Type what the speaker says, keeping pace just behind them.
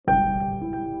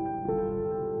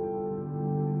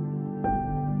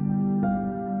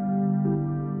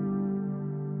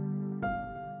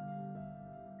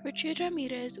Richard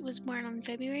Ramirez was born on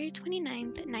February 29,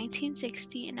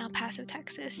 1960 in El Paso,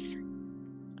 Texas.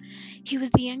 He was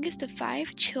the youngest of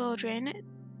 5 children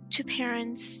to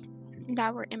parents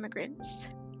that were immigrants.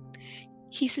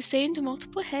 He sustained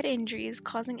multiple head injuries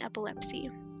causing epilepsy.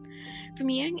 From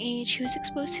a young age, he was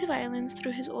exposed to violence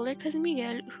through his older cousin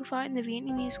Miguel, who fought in the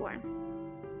Vietnamese War.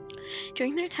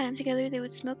 During their time together, they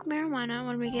would smoke marijuana,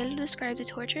 while Miguel described the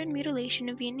torture and mutilation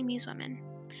of Vietnamese women.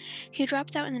 He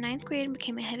dropped out in the 9th grade and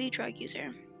became a heavy drug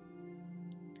user.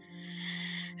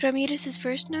 Ramirez's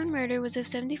first known murder was of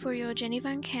 74-year-old Jenny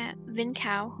Van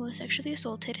Cow, who was sexually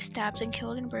assaulted, stabbed, and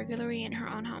killed in burglary in her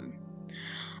own home.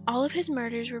 All of his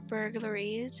murders were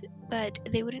burglaries, but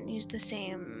they wouldn't use the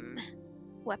same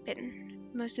weapon.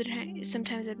 Most of the time,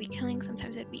 sometimes it'd be killing,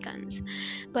 sometimes it'd be guns.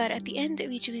 But at the end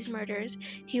of each of these murders,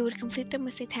 he would complete them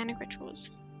with satanic rituals.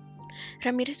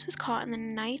 Ramirez was caught on the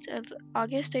night of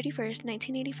August 31st,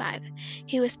 1985.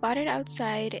 He was spotted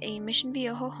outside a Mission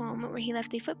Viejo home where he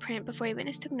left a footprint before a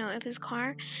witness took note of his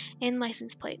car and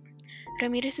license plate.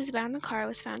 Ramirez's abandoned car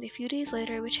was found a few days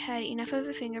later, which had enough of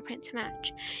a fingerprint to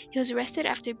match. He was arrested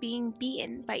after being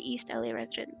beaten by East LA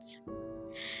residents.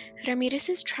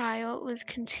 Ramirez's trial was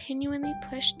continually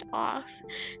pushed off.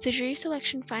 The jury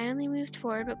selection finally moved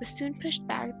forward, but was soon pushed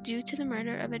back due to the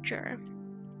murder of a juror.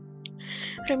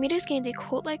 Ramirez gained a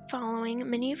cult-like following,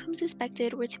 many of whom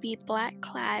suspected were to be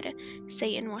black-clad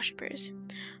Satan worshippers.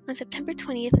 On September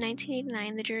 20th,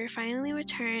 1989, the jury finally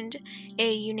returned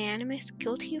a unanimous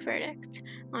guilty verdict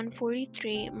on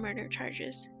 43 murder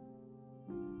charges.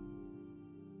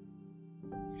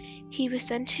 He was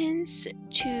sentenced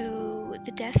to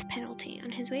the death penalty.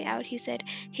 On his way out, he said,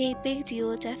 "Hey, big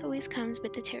deal, death always comes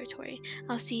with the territory.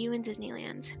 I'll see you in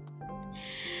Disneyland."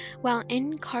 While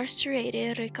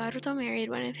incarcerated, Ricardo married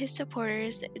one of his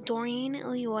supporters, Doreen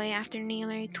Leoy, after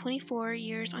nearly 24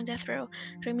 years on death row.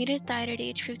 Ramirez died at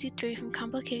age 53 from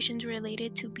complications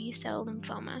related to B-cell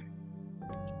lymphoma.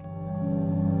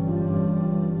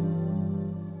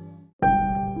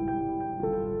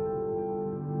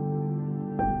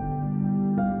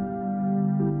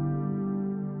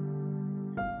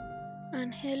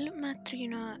 Ángel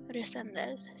Matrino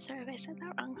Resendez, sorry if I said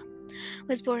that wrong,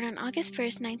 was born on August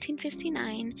 1st,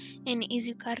 1959 in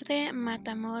Izucarte,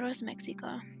 Matamoros,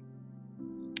 Mexico.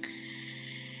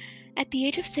 At the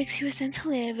age of 6, he was sent to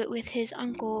live with his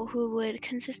uncle, who would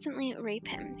consistently rape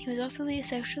him. He was also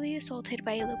sexually assaulted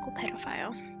by a local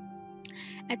pedophile.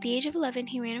 At the age of 11,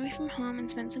 he ran away from home and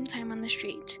spent some time on the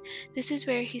street. This is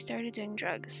where he started doing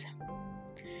drugs.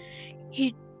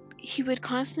 He would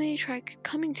constantly try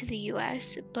coming to the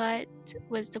U.S., but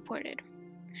was deported.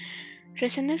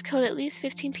 Resendez killed at least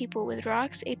 15 people with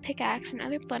rocks, a pickaxe, and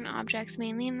other blunt objects,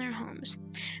 mainly in their homes.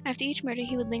 After each murder,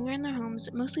 he would linger in their homes,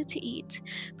 mostly to eat,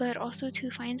 but also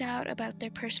to find out about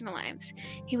their personal lives.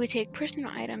 He would take personal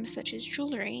items such as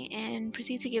jewelry and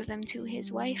proceed to give them to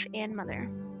his wife and mother.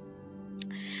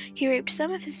 He raped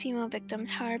some of his female victims,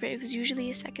 however, it was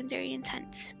usually a secondary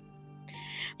intent.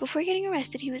 Before getting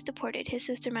arrested, he was deported. His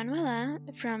sister Manuela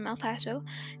from El Paso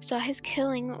saw his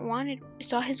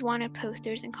wanted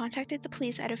posters and contacted the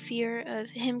police out of fear of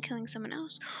him killing someone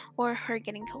else or her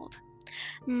getting killed.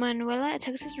 Manuela, a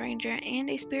Texas Ranger and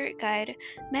a spirit guide,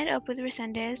 met up with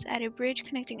Resendez at a bridge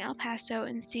connecting El Paso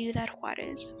and Ciudad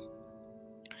Juarez.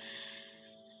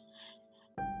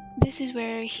 This is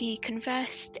where he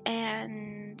confessed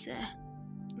and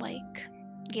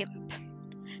gave up.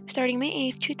 Starting May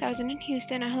 8, 2000 in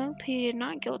Houston, Aho pleaded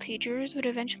not guilty. Jurors would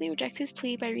eventually reject his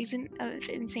plea by reason of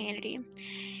insanity.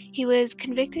 He was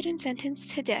convicted and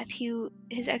sentenced to death.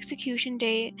 His execution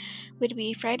date would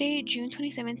be Friday, June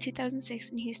 27, 2006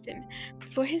 in Houston.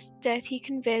 Before his death, he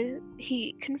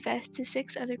confessed to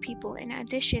 6 other people in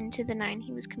addition to the 9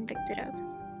 he was convicted of.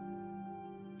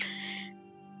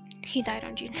 He died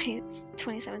on June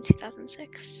 27,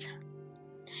 2006.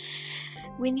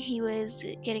 When he was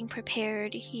getting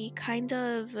prepared, he kind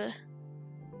of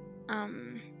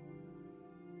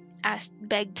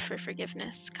begged for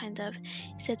forgiveness,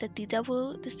 He said that the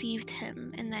devil deceived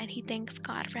him and that he thanks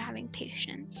God for having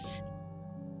patience.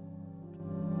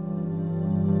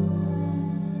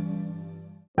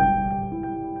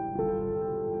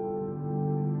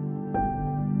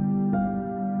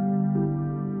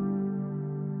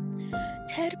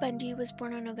 Ted Bundy was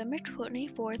born on November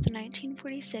 24th,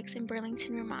 1946 in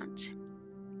Burlington, Vermont.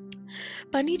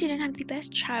 Bundy didn't have the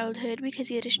best childhood because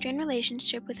he had a strained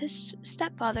relationship with his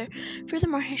stepfather.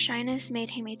 Furthermore, his shyness made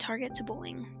him a target to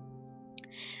bullying.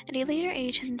 At a later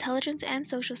age, his intelligence and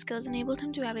social skills enabled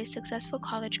him to have a successful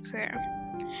college career.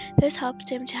 This helped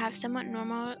him to have somewhat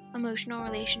normal emotional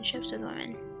relationships with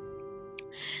women.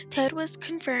 Ted was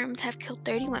confirmed to have killed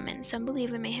 30 women. Some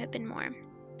believe it may have been more.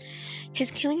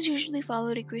 His killings usually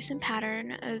followed a gruesome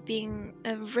pattern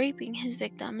of raping his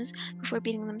victims before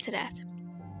beating them to death.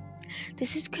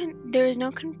 There is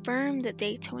no confirmed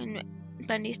date to when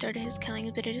Bundy started his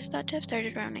killings, but it is thought to have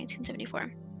started around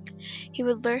 1974. He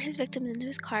would lure his victims into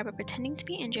his car by pretending to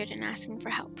be injured and asking for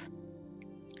help.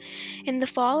 In the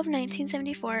fall of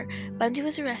 1974, Bundy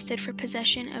was arrested for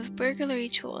possession of burglary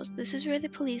tools. This is where the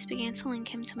police began to link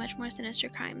him to much more sinister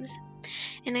crimes.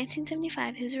 In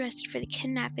 1975, he was arrested for the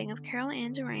kidnapping of Carol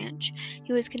Ann's ranch.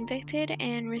 He was convicted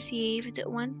and received a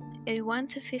 1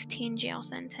 to 15 jail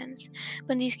sentence.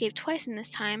 Bundy escaped twice in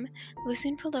this time, but was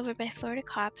soon pulled over by Florida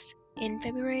cops in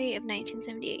February of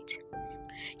 1978.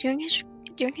 During his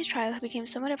trial, he became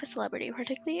somewhat of a celebrity,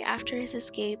 particularly after his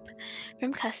escape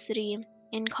from custody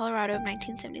in Colorado of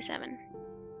 1977.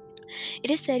 It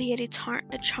is said he had a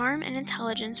charm and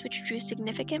intelligence which drew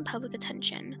significant public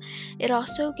attention. It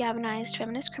also galvanized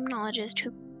feminist criminologists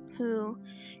who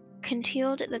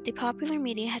concealed that the popular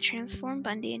media had transformed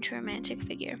Bundy into a romantic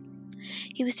figure.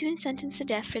 He was soon sentenced to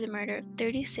death for the murder of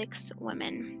 36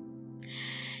 women.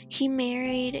 He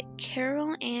married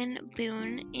Carol Ann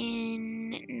Boone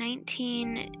in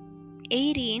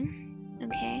 1980,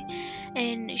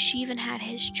 and she even had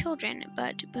his children,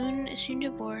 but Boone soon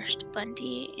divorced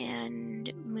Bundy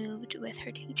and moved with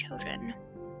her 2 children.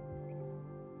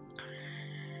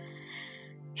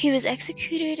 He was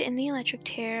executed in the electric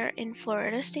chair in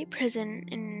Florida State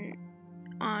Prison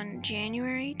on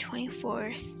January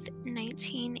 24th,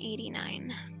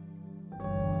 1989.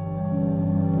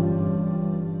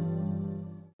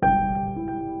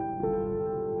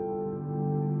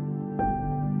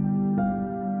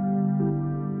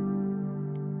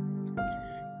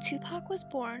 Tupac was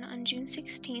born on June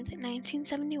 16,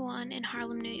 1971 in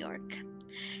Harlem, New York.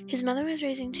 His mother was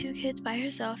raising 2 kids by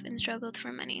herself and struggled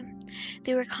for money.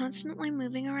 They were constantly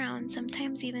moving around,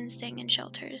 sometimes even staying in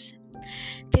shelters.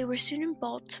 They were soon in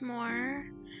Baltimore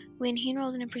when he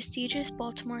enrolled in a prestigious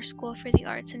Baltimore School for the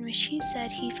Arts, in which he said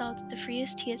he felt the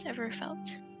freest he has ever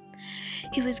felt.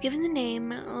 He was given the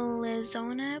name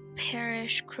Lizona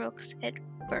Parrish Crooks at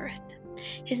birth.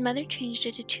 His mother changed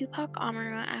it to Tupac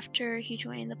Amaru after he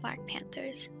joined the Black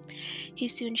Panthers. He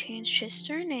soon changed his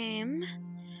surname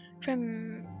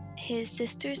from his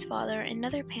sister's father,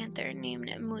 another Panther named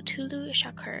Mutulu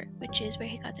Shakur, which is where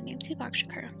he got the name Tupac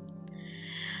Shakur.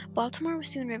 Baltimore was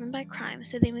soon riven by crime,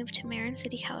 so they moved to Marin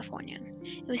City, California.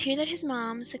 It was here that his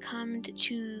mom succumbed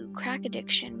to crack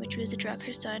addiction, which was a drug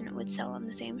her son would sell on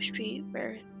the same street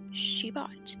where she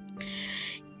bought.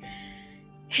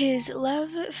 His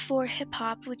love for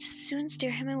hip-hop would soon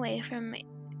steer him away from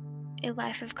a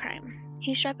life of crime.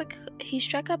 He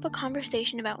struck up a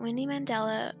conversation about Winnie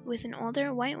Mandela with an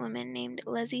older white woman named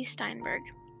Leslie Steinberg.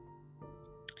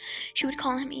 She would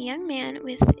call him a young man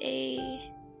with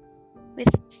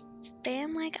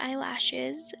fan-like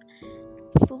eyelashes,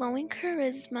 flowing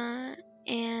charisma,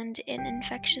 and an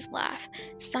infectious laugh.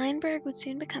 Steinberg would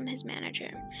soon become his manager.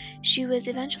 She was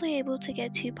eventually able to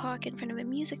get Tupac in front of a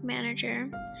music manager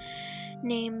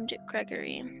named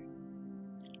Gregory.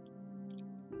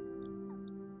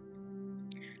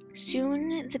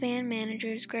 Soon, the band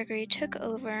managers Gregory took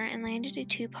over and landed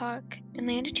Tupac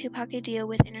a deal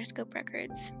with Interscope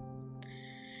Records.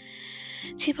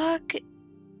 Tupac,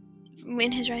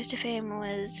 in his rise to fame,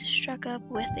 was struck up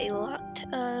with a lot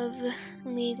of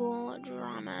legal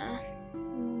drama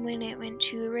when it went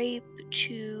to rape,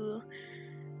 to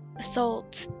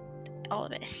assault, all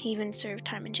of it. He even served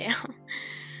time in jail.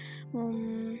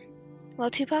 While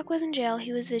Tupac was in jail,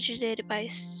 he was visited by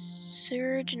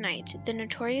Suge Knight, the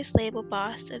notorious label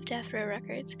boss of Death Row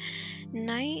Records.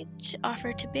 Knight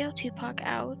offered to bail Tupac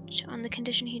out on the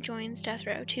condition he joins Death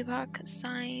Row. Tupac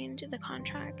signed the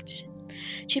contract.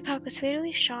 Tupac was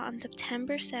fatally shot on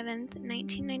September 7th,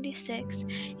 1996,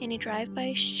 in a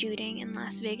drive-by shooting in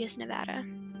Las Vegas, Nevada.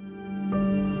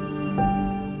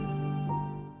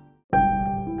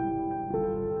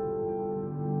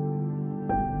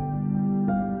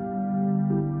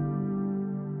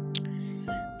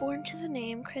 Born to the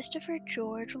name Christopher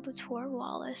George Latour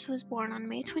Wallace, was born on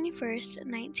May 21st,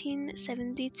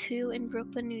 1972 in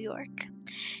Brooklyn, New York.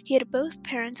 He had both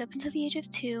parents up until the age of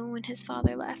 2 when his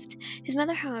father left. His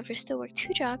mother, however, still worked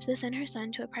 2 jobs to send her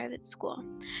son to a private school.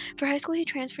 For high school, he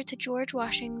transferred to George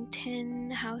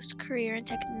Washington House Career and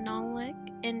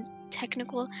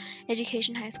Technical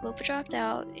Education High School, but dropped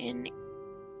out in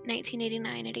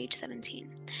 1989 at age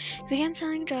 17. He began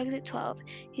selling drugs at 12.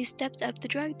 He stepped up the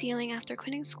drug dealing after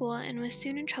quitting school and was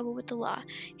soon in trouble with the law.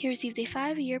 He received a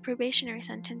 5-year probationary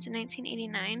sentence in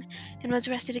 1989 and was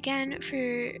arrested again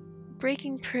for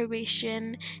breaking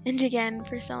probation, and again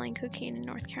for selling cocaine in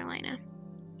North Carolina.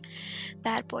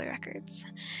 Bad Boy Records.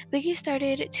 Biggie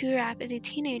started to rap as a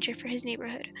teenager for his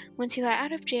neighborhood. Once he got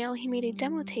out of jail, he made a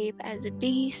demo tape as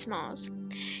Biggie Smalls.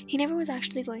 He never was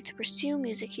actually going to pursue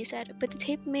music, he said, but the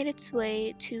tape made its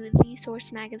way to The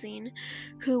Source magazine,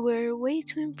 who were way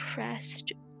too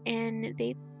impressed, and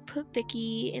they put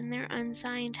Biggie in their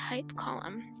unsigned hype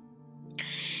column.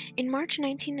 In March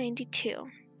 1992,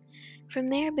 from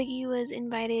there, Biggie was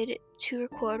invited to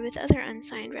record with other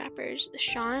unsigned rappers.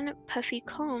 Sean Puffy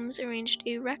Combs arranged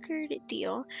a record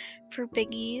deal for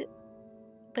Biggie,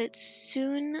 but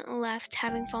soon left,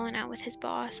 having fallen out with his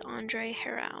boss, Andre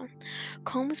Harrell.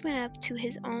 Combs went up to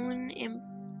his own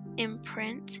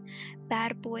imprint,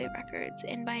 Bad Boy Records,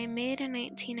 and by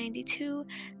mid-1992,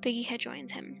 Biggie had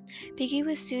joined him. Biggie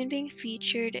was soon being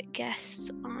featured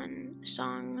guests on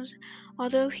songs,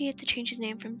 although he had to change his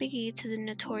name from Biggie to the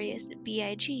notorious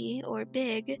B.I.G. or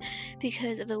Big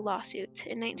because of a lawsuit.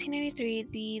 In 1993,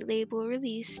 the label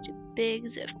released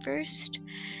Big's first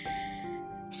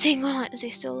single as a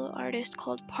solo artist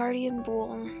called Party and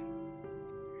Bull.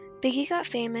 Biggie got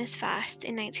famous fast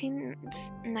in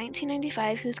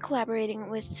 1995. He was collaborating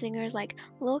with singers like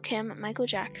Lil' Kim, Michael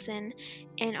Jackson,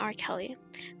 and R. Kelly.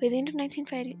 By the end of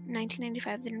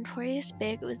 1995, the notorious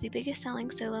Big was the biggest selling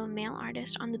solo male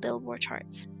artist on the Billboard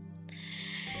charts.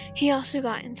 He also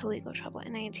got into legal trouble.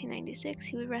 In 1996,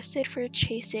 he was arrested for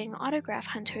chasing autograph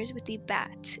hunters with a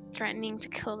bat, threatening to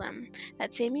kill them.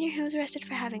 That same year, he was arrested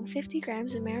for having 50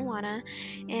 grams of marijuana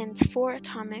and 4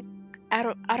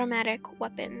 automatic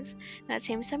weapons. That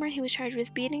same summer, he was charged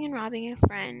with beating and robbing a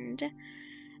friend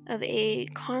of a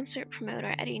concert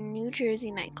promoter at a New Jersey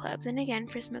nightclub, then again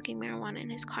for smoking marijuana in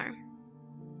his car.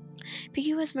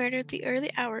 Biggie was murdered the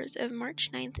early hours of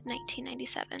March 9,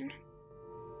 1997.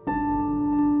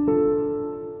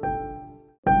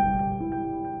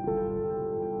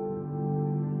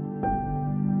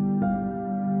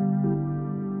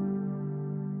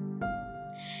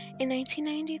 In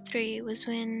 1993 was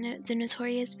when the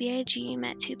notorious B.I.G.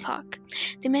 met Tupac.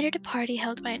 They met at a party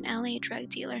held by an LA drug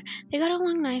dealer. They got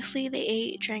along nicely, they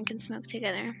ate, drank, and smoked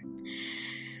together.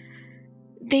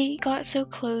 They got so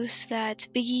close that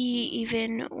Biggie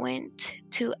even went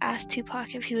to ask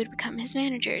Tupac if he would become his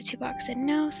manager. Tupac said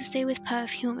no, so stay with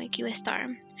Puff, he will make you a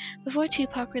star. Before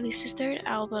Tupac released his third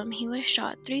album, he was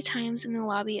shot 3 times in the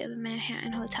lobby of a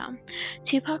Manhattan hotel.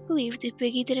 Tupac believed if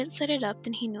Biggie didn't set it up,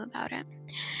 then he knew about it.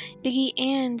 Biggie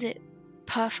and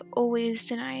Puff always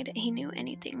denied he knew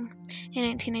anything. In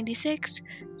 1996,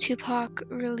 Tupac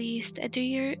released a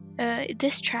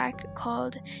diss track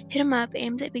called Hit 'Em Up,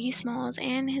 aimed at Biggie Smalls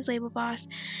and his label boss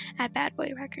at Bad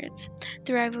Boy Records.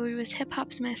 The rivalry was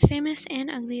hip-hop's most famous and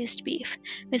ugliest beef.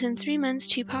 Within 3 months,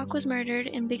 Tupac was murdered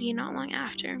and Biggie not long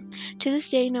after. To this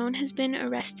day, no one has been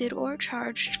arrested or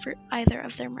charged for either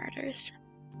of their murders.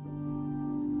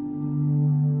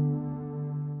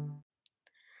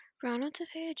 Ronald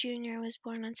DeFeo Jr. was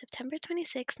born on September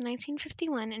 26,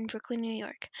 1951 in Brooklyn, New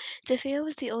York. DeFeo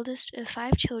was the oldest of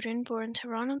 5 children born to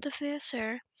Ronald DeFeo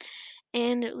Sr.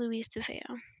 and Louise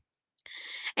DeFeo.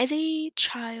 As a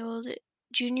child,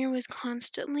 Jr. was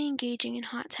constantly engaging in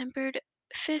hot-tempered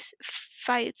fist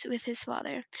fights with his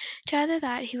father. To add to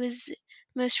that, he was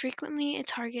most frequently a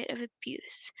target of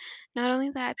abuse. Not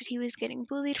only that, but he was getting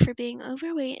bullied for being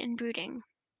overweight and brooding.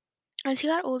 As he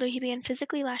got older, he began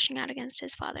physically lashing out against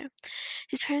his father.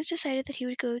 His parents decided that he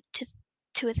would go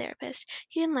to a therapist.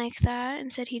 He didn't like that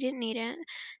and said he didn't need it,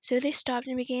 so they stopped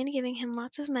and began giving him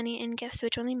lots of money and gifts,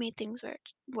 which only made things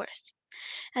worse.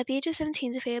 At the age of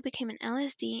 17, DeFeo became an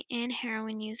LSD and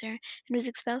heroin user and was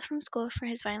expelled from school for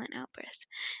his violent outbursts.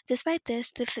 Despite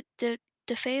this, the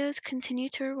DeFeos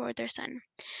continued to reward their son.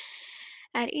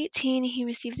 At 18, he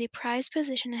received a prized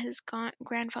position at his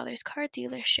grandfather's car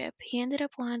dealership. He ended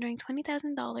up laundering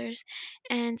 $20,000,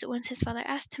 and once his father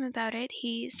asked him about it,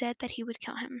 he said that he would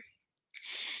kill him.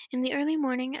 In the early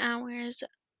morning hours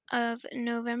of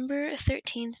November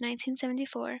 13,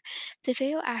 1974,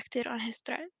 DeFeo acted on his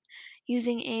threat.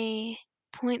 Using a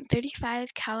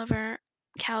 .35 caliber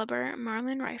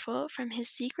Marlin rifle from his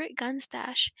secret gun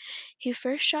stash, he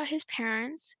first shot his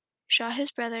parents, shot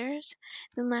his brothers,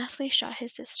 then lastly shot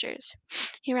his sisters.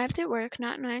 He arrived at work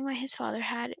not knowing why his father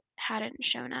hadn't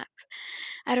shown up.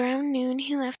 At around noon,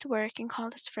 he left work and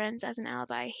called his friends as an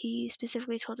alibi. He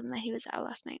specifically told them that he was out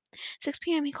last night. 6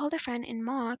 p.m., he called a friend in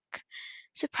mock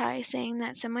surprise, saying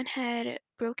that someone had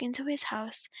broke into his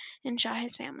house and shot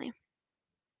his family.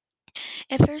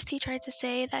 At first, he tried to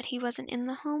say that he wasn't in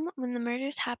the home when the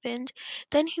murders happened.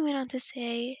 Then he went on to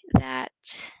say that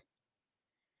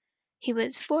he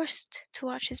was forced to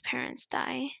watch his parents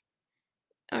die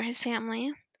or his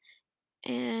family,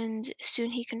 and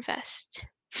soon he confessed.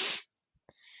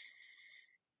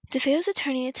 DeFeo's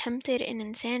attorney attempted an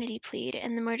insanity plea,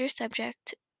 and the murder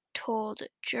subject told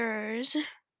jurors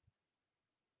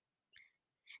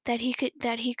that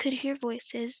he could hear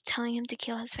voices telling him to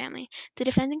kill his family. The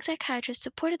defending psychiatrist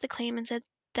supported the claim and said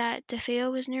that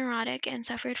DeFeo was neurotic and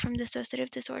suffered from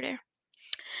dissociative disorder.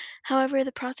 However,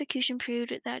 the prosecution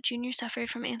proved that Junior suffered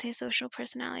from antisocial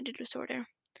personality disorder.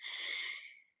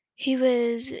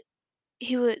 DeFeo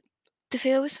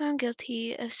was found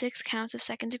guilty of 6 counts of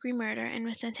second-degree murder and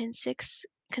was sentenced 6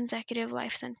 consecutive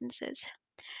life sentences.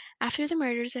 After the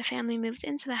murders, the family moved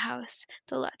into the house,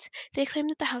 the Lutz. They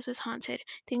claimed that the house was haunted.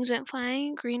 Things went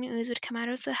flying, green ooze would come out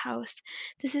of the house.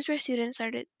 This is where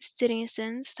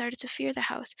citizens started to fear the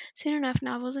house. Soon enough,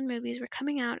 novels and movies were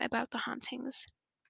coming out about the hauntings.